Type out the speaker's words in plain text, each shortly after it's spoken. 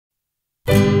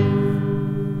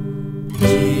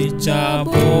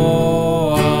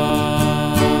Cicaboa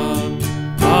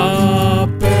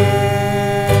Puppet.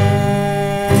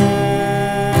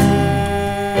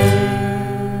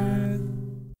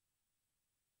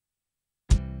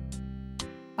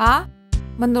 Pak,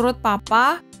 menurut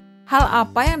Papa, hal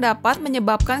apa yang dapat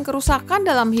menyebabkan kerusakan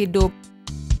dalam hidup?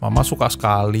 Mama suka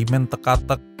sekali main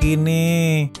teka-teki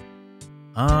nih.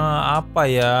 Apa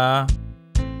ya?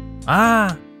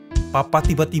 Papa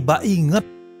tiba-tiba inget.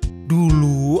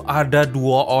 Dulu ada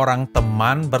 2 orang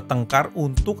teman bertengkar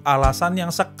untuk alasan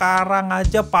yang sekarang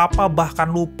aja Papa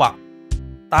bahkan lupa.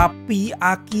 Tapi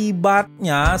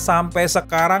akibatnya sampai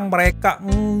sekarang mereka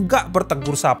enggak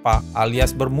bertegur sapa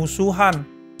alias bermusuhan.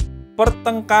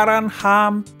 Pertengkaran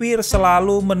hampir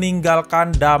selalu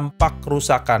meninggalkan dampak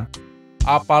kerusakan.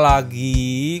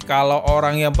 Apalagi kalau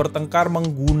orang yang bertengkar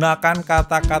menggunakan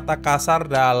kata-kata kasar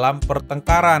dalam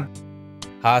pertengkaran.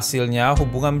 Hasilnya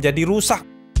hubungan menjadi rusak.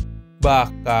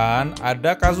 Bahkan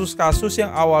ada kasus-kasus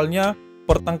yang awalnya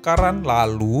pertengkaran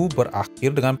lalu berakhir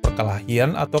dengan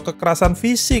perkelahian atau kekerasan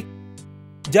fisik.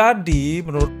 Jadi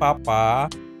menurut Papa,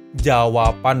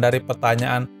 jawaban dari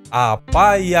pertanyaan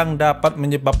apa yang dapat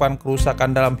menyebabkan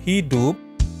kerusakan dalam hidup,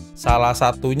 salah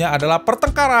satunya adalah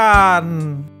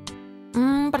pertengkaran.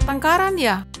 Pertengkaran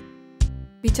ya?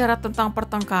 Bicara tentang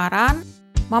pertengkaran,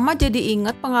 Mama jadi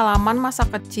ingat pengalaman masa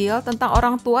kecil tentang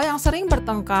orang tua yang sering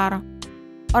bertengkar.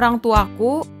 Orang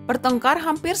tuaku bertengkar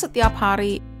hampir setiap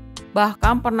hari,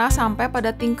 bahkan pernah sampai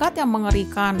pada tingkat yang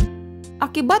mengerikan.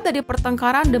 Akibat dari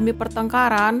pertengkaran demi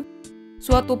pertengkaran,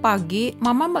 suatu pagi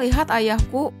Mama melihat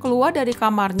ayahku keluar dari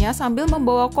kamarnya sambil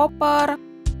membawa koper.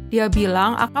 Dia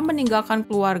bilang akan meninggalkan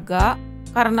keluarga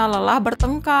karena lelah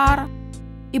bertengkar.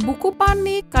 Ibuku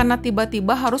panik karena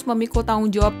tiba-tiba harus memikul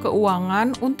tanggung jawab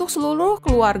keuangan untuk seluruh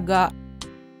keluarga.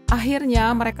 Akhirnya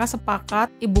mereka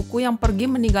sepakat ibuku yang pergi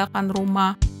meninggalkan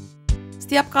rumah.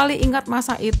 Setiap kali ingat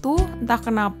masa itu, entah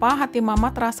kenapa hati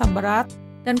Mama terasa berat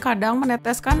dan kadang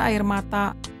meneteskan air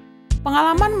mata.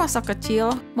 Pengalaman masa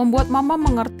kecil membuat Mama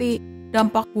mengerti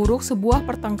dampak buruk sebuah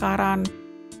pertengkaran.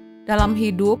 Dalam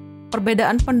hidup,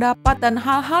 perbedaan pendapat dan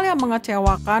hal-hal yang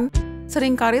mengecewakan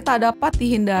seringkali tak dapat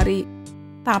dihindari.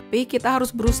 Tapi kita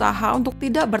harus berusaha untuk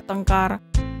tidak bertengkar.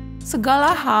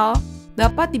 Segala hal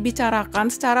dapat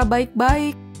dibicarakan secara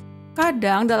baik-baik.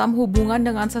 Kadang dalam hubungan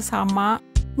dengan sesama,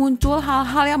 muncul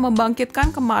hal-hal yang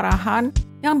membangkitkan kemarahan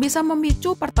yang bisa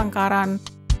memicu pertengkaran.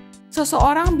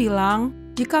 Seseorang bilang,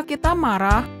 jika kita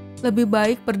marah, lebih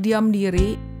baik berdiam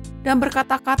diri dan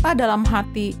berkata-kata dalam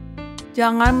hati.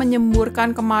 Jangan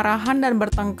menyemburkan kemarahan dan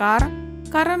bertengkar,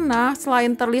 karena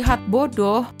selain terlihat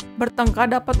bodoh, bertengkar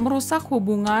dapat merusak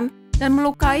hubungan dan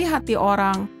melukai hati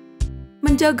orang.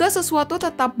 Menjaga sesuatu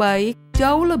tetap baik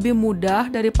jauh lebih mudah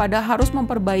daripada harus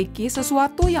memperbaiki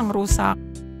sesuatu yang rusak.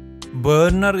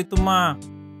 Bener itu, Ma.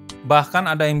 Bahkan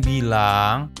ada yang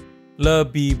bilang,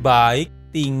 lebih baik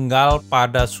tinggal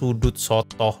pada sudut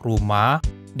sotoh rumah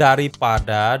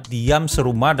daripada diam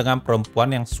serumah dengan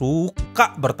perempuan yang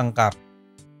suka bertengkar.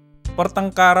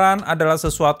 Pertengkaran adalah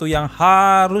sesuatu yang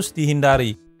harus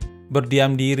dihindari.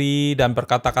 Berdiam diri dan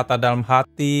berkata-kata dalam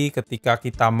hati ketika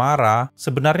kita marah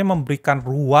sebenarnya memberikan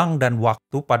ruang dan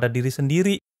waktu pada diri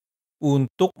sendiri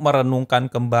untuk merenungkan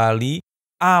kembali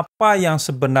apa yang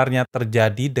sebenarnya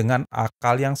terjadi dengan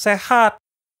akal yang sehat.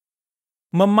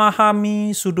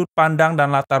 Memahami sudut pandang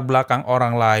dan latar belakang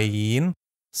orang lain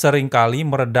seringkali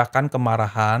meredakan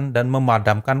kemarahan dan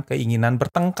memadamkan keinginan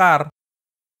bertengkar.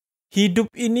 Hidup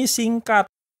ini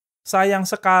singkat, sayang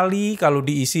sekali kalau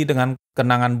diisi dengan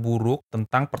kenangan buruk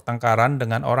tentang pertengkaran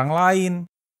dengan orang lain.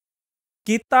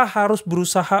 Kita harus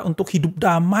berusaha untuk hidup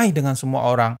damai dengan semua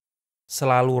orang,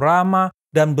 selalu ramah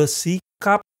dan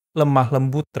bersikap lemah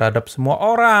lembut terhadap semua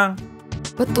orang.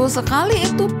 Betul sekali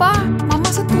itu, Pak.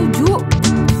 Mama setuju.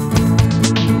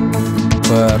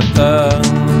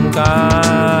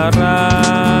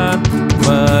 Pertengkaran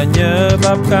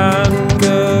menyebabkan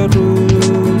kerusakan.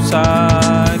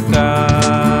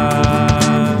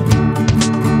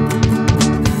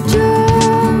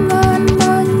 Jangan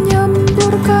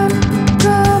menyemburkan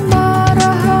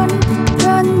kemarahan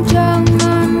dan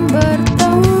jangan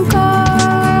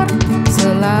bertengkar.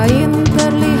 Selain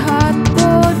terlihat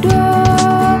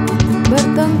bodoh,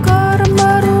 bertengkar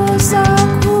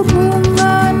merusak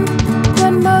hubungan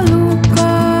dan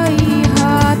melukai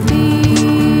hati.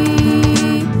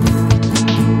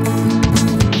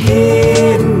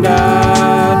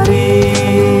 Hindari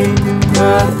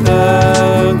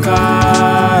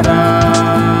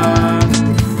pertengkaran,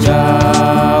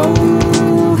 jauhi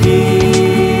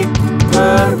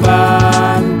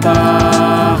perbantahan.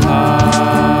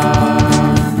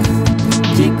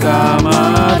 Jika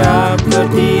marah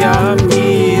berdiam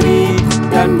diri,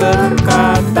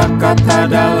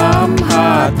 berkata-kata dalam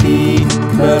hati,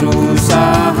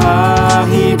 berusaha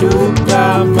hidup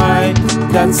damai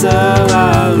dan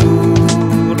selalu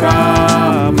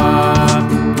ramah,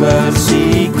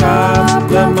 bersikap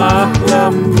lemah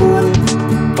lembut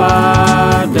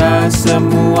pada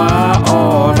semua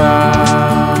orang.